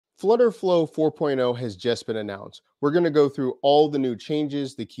FlutterFlow 4.0 has just been announced. We're going to go through all the new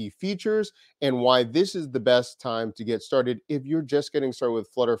changes, the key features, and why this is the best time to get started if you're just getting started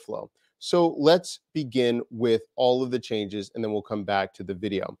with FlutterFlow. So let's begin with all of the changes, and then we'll come back to the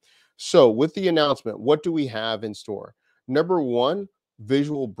video. So with the announcement, what do we have in store? Number one,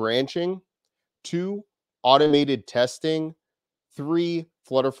 visual branching. Two, automated testing. Three,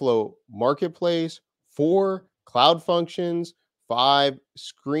 FlutterFlow Marketplace. Four, cloud functions. Five,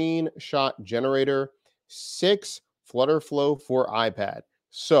 screenshot generator. Six, FlutterFlow for iPad.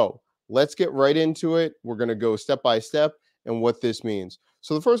 So let's get right into it. We're going to go step by step and what this means.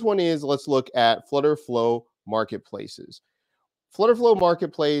 So the first one is, let's look at FlutterFlow Marketplaces. FlutterFlow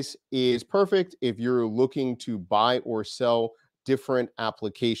Marketplace is perfect if you're looking to buy or sell different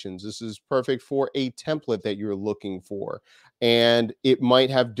applications. This is perfect for a template that you're looking for, and it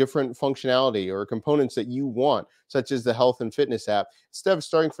might have different functionality or components that you want, such as the health and fitness app. Instead of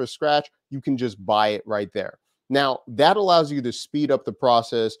starting from scratch, you can just buy it right there. Now, that allows you to speed up the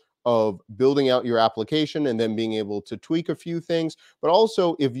process of building out your application and then being able to tweak a few things. But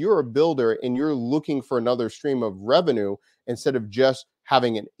also, if you're a builder and you're looking for another stream of revenue, instead of just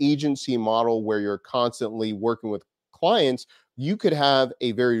having an agency model where you're constantly working with clients, you could have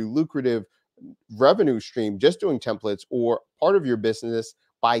a very lucrative revenue stream just doing templates, or part of your business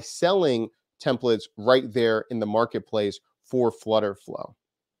by selling templates right there in the marketplace for FlutterFlow.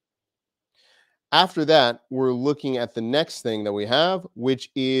 After that, we're looking at the next thing that we have, which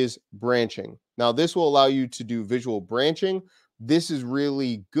is branching. Now, this will allow you to do visual branching. This is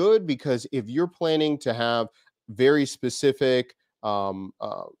really good because if you're planning to have very specific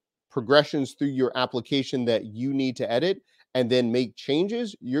progressions through your application that you need to edit and then make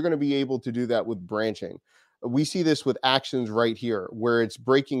changes, you're going to be able to do that with branching. We see this with actions right here, where it's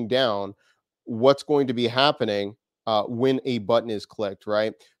breaking down what's going to be happening when a button is clicked,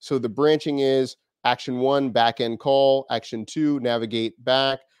 right? So the branching is action 1, backend call. Action 2, navigate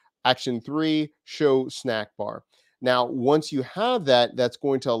back. Action 3, show snack bar. Now, once you have that, that's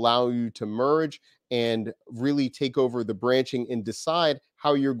going to allow you to merge and really take over the branching and decide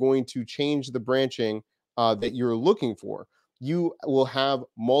how you're going to change the branching that you're looking for. You will have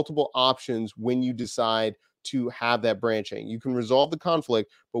multiple options when you decide to have that branching. You can resolve the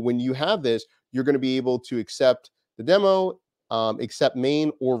conflict, but when you have this, you're going to be able to accept the demo, accept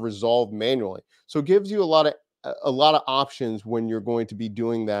main, or resolve manually. So it gives you a lot of options when you're going to be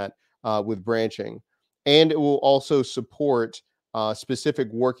doing that with branching. And it will also support specific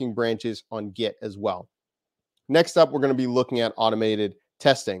working branches on Git as well. Next up, we're going to be looking at automated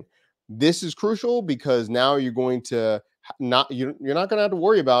testing. This is crucial because now you're going to you're not going to have to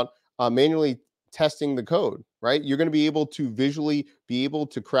worry about manually testing the code, right? You're going to be able to visually be able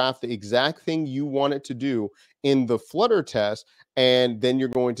to craft the exact thing you want it to do in the Flutter test, and then you're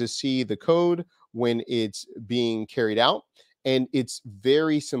going to see the code when it's being carried out. And it's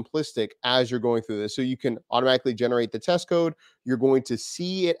very simplistic as you're going through this. So you can automatically generate the test code. You're going to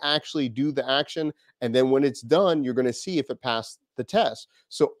see it actually do the action. And then when it's done, you're going to see if it passed the test.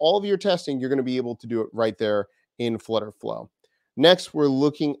 So all of your testing, you're going to be able to do it right there in FlutterFlow. Next, we're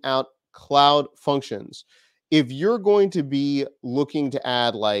looking at cloud functions. If you're going to be looking to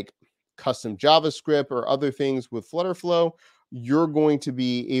add like custom JavaScript or other things with FlutterFlow, you're going to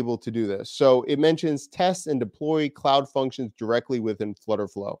be able to do this. So it mentions test and deploy cloud functions directly within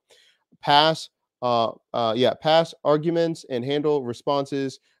FlutterFlow. Pass arguments and handle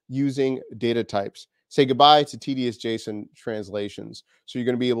responses using data types. Say goodbye to tedious JSON translations. So you're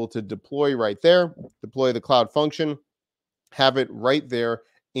going to be able to deploy right there, deploy the cloud function, have it right there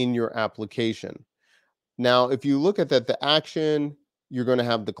in your application. Now, if you look at that, the action, you're going to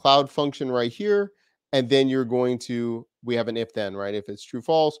have the cloud function right here. And then you're going to, we have an if then, right? If it's true,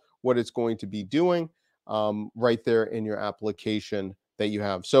 false, what it's going to be doing right there in your application that you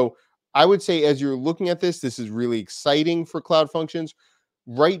have. So I would say as you're looking at this, this is really exciting for cloud functions.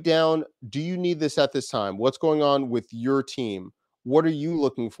 Write down, do you need this at this time? What's going on with your team? What are you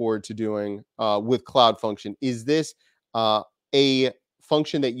looking forward to doing with cloud function? Is this a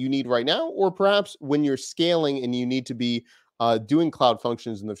function that you need right now? Or perhaps when you're scaling and you need to be doing cloud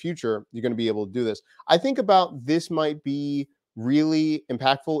functions in the future, you're going to be able to do this. I think about this might be really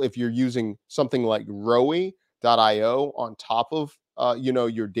impactful if you're using something like Rowie.io on top of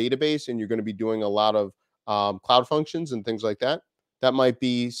your database, and you're going to be doing a lot of cloud functions and things like that. That might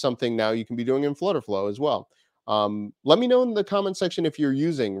be something now you can be doing in FlutterFlow as well. Let me know in the comment section if you're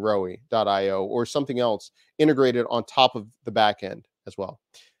using Rowie.io or something else integrated on top of the backend as well.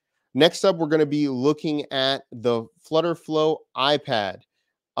 Next up, we're going to be looking at the FlutterFlow iPad.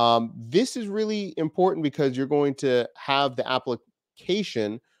 This is really important because you're going to have the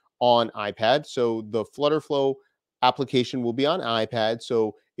application on iPad. So the FlutterFlow application will be on iPad.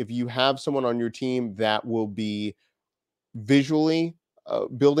 So if you have someone on your team that will be visually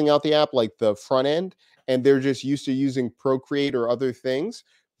building out the app, like the front end, and they're just used to using Procreate or other things,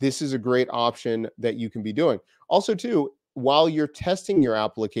 this is a great option that you can be doing. Also, too, while you're testing your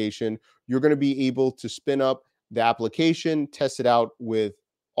application, you're going to be able to spin up the application, test it out with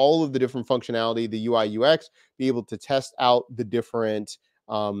all of the different functionality, the UI, UX, be able to test out the different,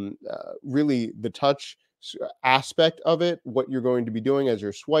 really the touch aspect of it, what you're going to be doing as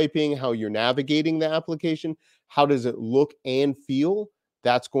you're swiping, how you're navigating the application, how does it look and feel?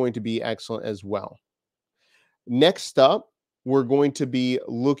 That's going to be excellent as well. Next up, we're going to be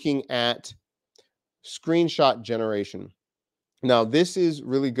looking at screenshot generation. Now, this is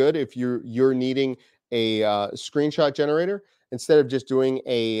really good if you're needing a screenshot generator. Instead of just doing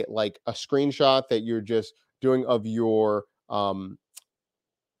a screenshot that you're just doing of your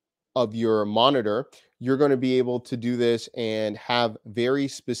monitor, you're going to be able to do this and have very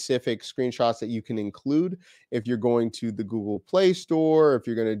specific screenshots that you can include if you're going to the Google Play Store, if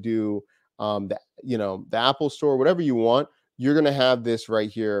you're going to do the Apple Store, whatever you want. You're going to have this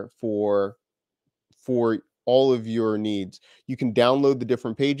right here for all of your needs. You can download the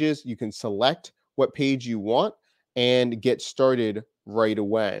different pages, you can select what page you want and get started right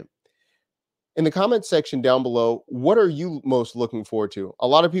away. In the comment section down below, what are you most looking forward to? A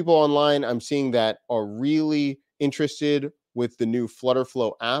lot of people online I'm seeing that are really interested with the new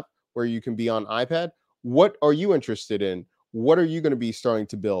FlutterFlow app where you can be on iPad. What are you interested in? What are you going to be starting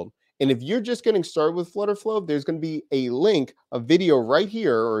to build? And if you're just getting started with FlutterFlow, there's going to be a link, a video right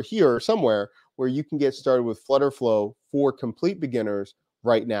here or somewhere where you can get started with FlutterFlow for complete beginners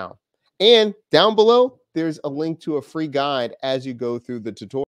right now. And down below, there's a link to a free guide as you go through the tutorial.